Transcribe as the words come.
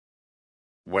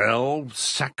Well,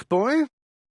 Sackboy,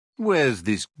 where's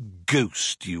this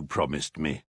ghost you promised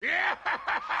me?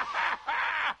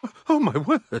 Oh, my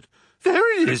word!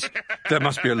 There it is! There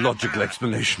must be a logical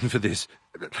explanation for this.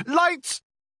 Lights!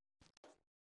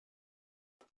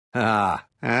 Ah,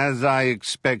 as I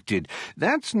expected.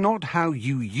 That's not how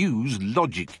you use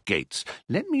logic gates.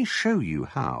 Let me show you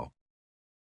how.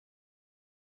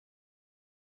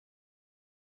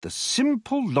 The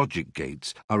simple logic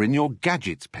gates are in your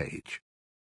Gadgets page.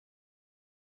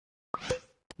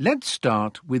 Let's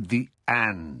start with the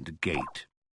AND gate.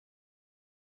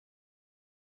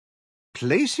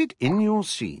 Place it in your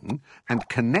scene and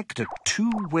connect a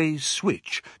two-way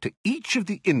switch to each of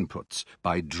the inputs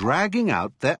by dragging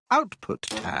out their output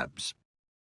tabs.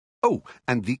 Oh,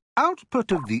 and the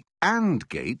output of the AND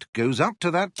gate goes up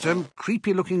to that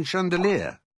creepy-looking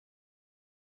chandelier.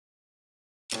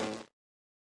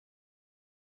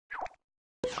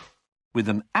 With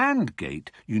an AND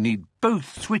gate, you need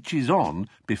both switches on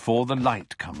before the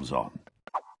light comes on.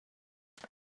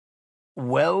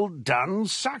 Well done,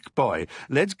 Sackboy.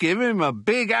 Let's give him a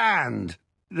big AND.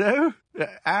 No?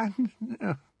 AND?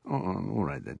 No. Oh, all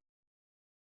right, then.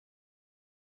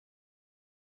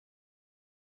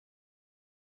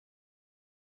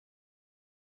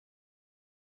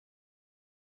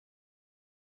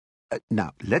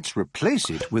 Now, let's replace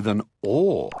it with an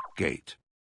OR gate.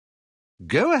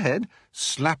 Go ahead,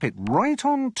 slap it right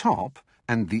on top,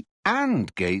 and the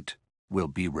AND gate will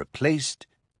be replaced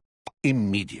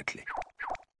immediately.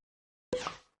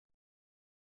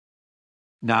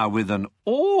 Now, with an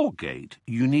OR gate,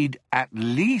 you need at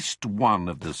least one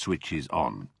of the switches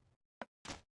on.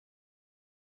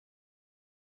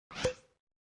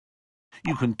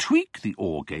 You can tweak the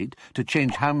OR gate to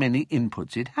change how many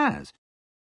inputs it has.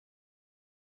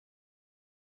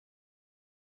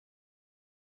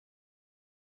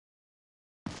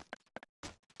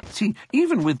 See,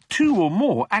 even with 2 or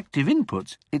more active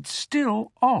inputs, it's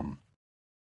still on.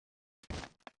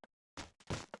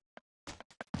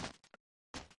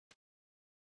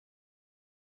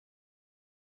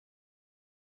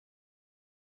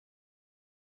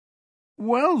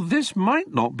 Well, this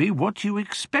might not be what you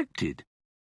expected.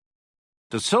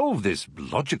 To solve this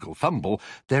logical fumble,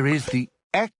 there is the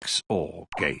XOR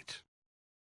gate.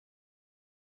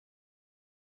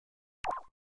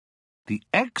 The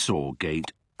XOR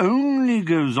gate only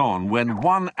goes on when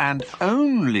one and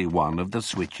only one of the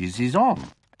switches is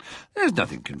on. There's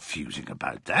nothing confusing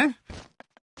about that.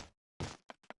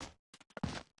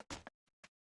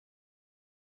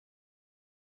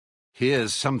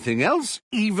 Here's something else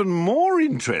even more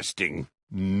interesting.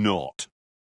 Not.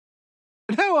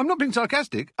 No, I'm not being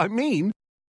sarcastic. I mean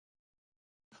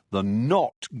the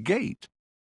NOT gate.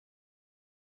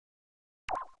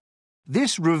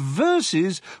 This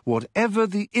reverses whatever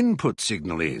the input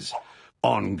signal is.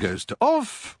 On goes to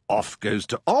off, off goes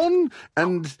to on,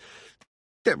 and,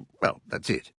 well, that's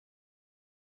it.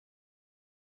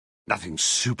 Nothing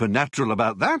supernatural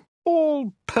about that.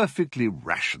 All perfectly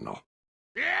rational.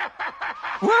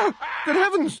 Whoa! Good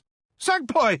heavens!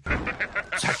 Sackboy!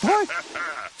 Sackboy?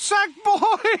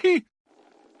 Sackboy!